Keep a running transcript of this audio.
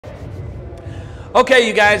Okay,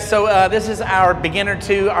 you guys, so this is our beginner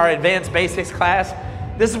to our advanced basics class.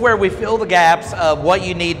 This is where we fill the gaps of what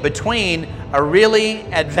you need between a really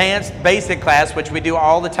advanced basic class, which we do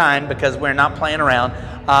all the time because we're not playing around.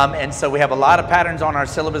 And so we have a lot of patterns on our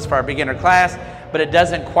syllabus for our beginner class, but it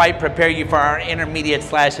doesn't quite prepare you for our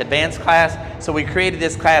intermediate/advanced class. So we created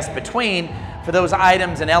this class between for those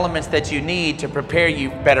items and elements that you need to prepare you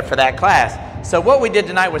better for that class. So what we did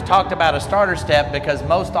tonight was talked about a starter step, because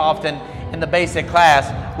most often in the basic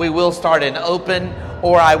class we will start an open,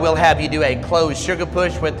 or I will have you do a closed sugar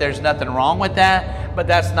push, which there's nothing wrong with that, but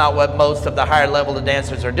that's not what most of the higher level of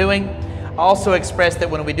dancers are doing. I also expressed that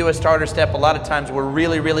when we do a starter step, a lot of times we're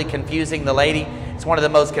really confusing the lady. It's one of the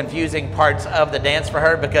most confusing parts of the dance for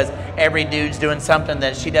her, because every dude's doing something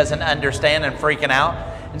that she doesn't understand and freaking out.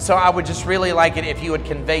 And so I would just really like it if you would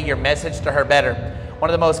convey your message to her better. One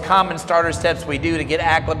of the most common starter steps we do to get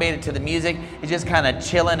acclimated to the music is just kind of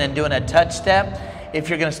chilling and doing a touch step. If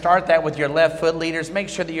you're going to start that with your left foot leaders, make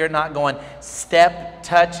sure that you're not going step,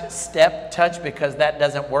 touch, because that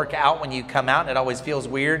doesn't work out when you come out. It always feels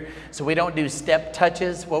weird. So we don't do step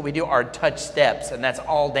touches. What we do are touch steps, and that's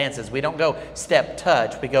all dances. We don't go step,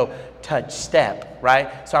 touch. We go touch, step,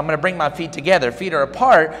 right? So I'm going to bring my feet together. Feet are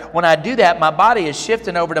apart. When I do that, my body is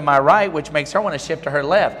shifting over to my right, which makes her want to shift to her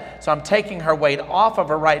left. So I'm taking her weight off of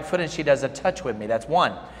her right foot, and she does a touch with me. That's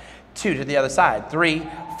 1, 2 to the other side, 3,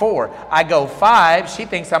 4. I go 5. She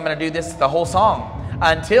thinks I'm going to do this the whole song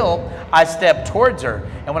until I step towards her.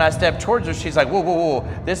 And when I step towards her, she's like, whoa.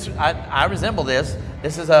 This, I resemble this.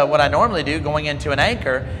 This is what I normally do going into an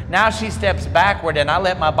anchor. Now she steps backward, and I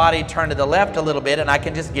let my body turn to the left a little bit, and I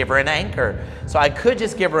can just give her an anchor. So I could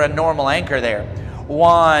just give her a normal anchor there.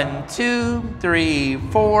 1, 2, 3,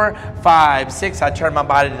 4, 5, 6. I turn my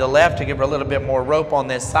body to the left to give her a little bit more rope on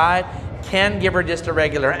this side. Can give her just a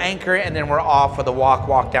regular anchor, and then we're off with a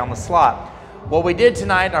walk down the slot. What we did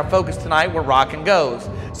tonight, our focus tonight, were rock and goes.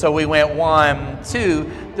 So we went 1,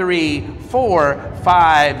 2, 3, 4,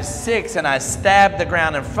 5, 6, and I stabbed the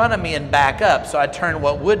ground in front of me and back up. So I turned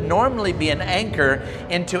what would normally be an anchor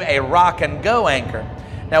into a rock and go anchor.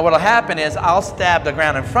 Now what'll happen is I'll stab the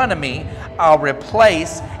ground in front of me, I'll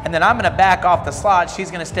replace, and then I'm going to back off the slot. She's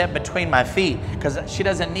going to step between my feet because she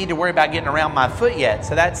doesn't need to worry about getting around my foot yet.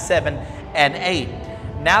 So that's 7 and 8.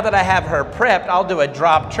 Now that I have her prepped, I'll do a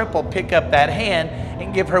drop triple, pick up that hand,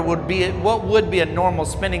 and give her what would be a normal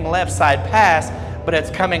spinning left side pass, but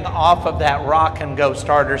it's coming off of that rock and go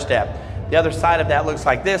starter step. The other side of that looks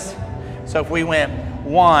like this. So if we went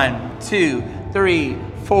 1, 2, 3,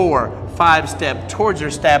 4, 5 step towards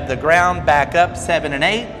her, stab the ground, back up, 7 and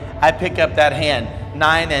 8. I pick up that hand,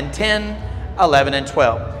 9 and 10, 11 and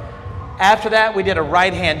 12. After that, we did a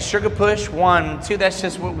right hand sugar push, 1, 2. That's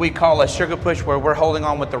just what we call a sugar push, where we're holding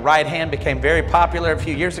on with the right hand. Became very popular a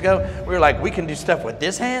few years ago. We were like, we can do stuff with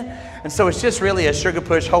this hand. And so it's just really a sugar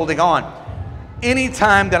push holding on.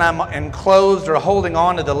 Anytime that I'm enclosed or holding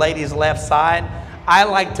on to the lady's left side, I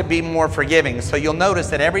like to be more forgiving. So you'll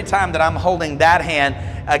notice that every time that I'm holding that hand,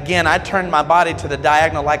 again, I turn my body to the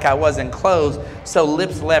diagonal like I was enclosed, so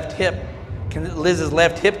Liz's left hip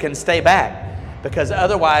can stay back. Because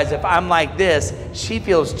otherwise, if I'm like this, she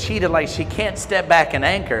feels cheated, like she can't step back and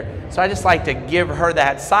anchor. So I just like to give her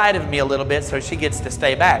that side of me a little bit so she gets to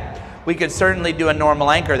stay back. We could certainly do a normal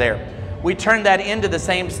anchor there. We turn that into the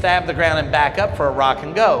same stab the ground and back up for a rock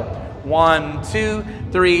and go. 1, 2,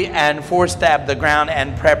 3, and 4 stab the ground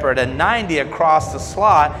and prep her to 90 across the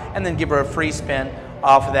slot, and then give her a free spin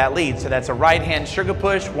off of that lead. So that's a right hand sugar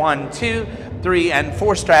push, 1, 2, 3, and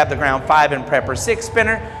 4 stab the ground, 5 and prep her, 6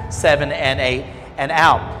 spinner, 7 and 8 and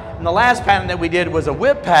out. And the last pattern that we did was a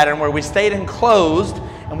whip pattern where we stayed enclosed.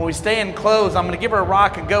 And when we stay enclosed, I'm going to give her a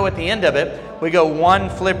rock and go at the end of it. We go 1,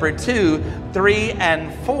 flipper, 2, 3,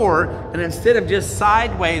 and 4. And instead of just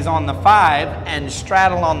sideways on the 5 and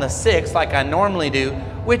straddle on the 6 like I normally do,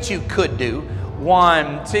 which you could do,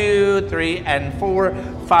 1, 2, 3, and 4,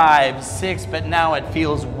 5, 6, but now it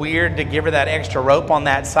feels weird to give her that extra rope on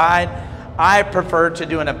that side. I prefer to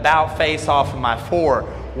do an about face off of my 4.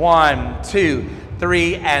 1, 2,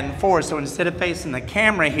 3, and 4. So instead of facing the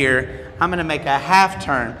camera here, I'm going to make a half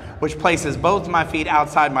turn, which places both my feet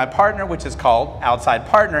outside my partner, which is called outside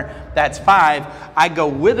partner. That's 5. I go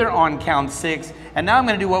with her on count 6, and now I'm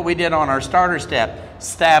going to do what we did on our starter step.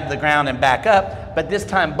 Stab the ground and back up, but this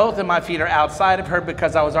time both of my feet are outside of her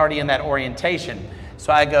because I was already in that orientation.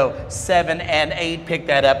 So I go 7 and 8, pick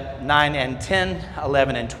that up, 9 and 10,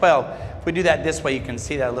 11 and 12. If we do that this way, you can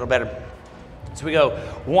see that a little better. So we go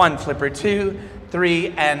 1, flipper, 2,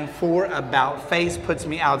 3, and 4, about face, puts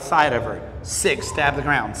me outside of her. 6, stab the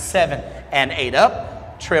ground, 7 and 8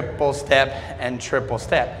 up, triple step, and triple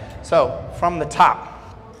step. So from the top,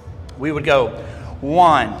 we would go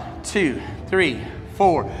 1, 2, 3,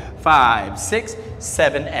 4, 5, 6,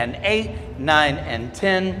 7, and 8, 9, and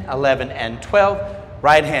 10, 11, and 12.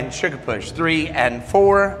 Right hand sugar push, 3 and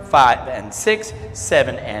 4, 5 and 6,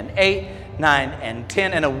 7 and 8, 9 and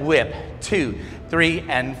 10, and a whip, 2, 3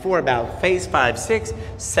 and 4, about face, 5, 6,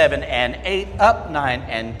 7 and 8, up, 9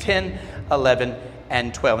 and 10, 11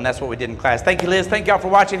 and 12. And that's what we did in class. Thank you, Liz. Thank y'all for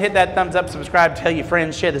watching. Hit that thumbs up, subscribe, tell your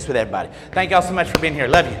friends, share this with everybody. Thank y'all so much for being here.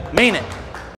 Love you. Mean it.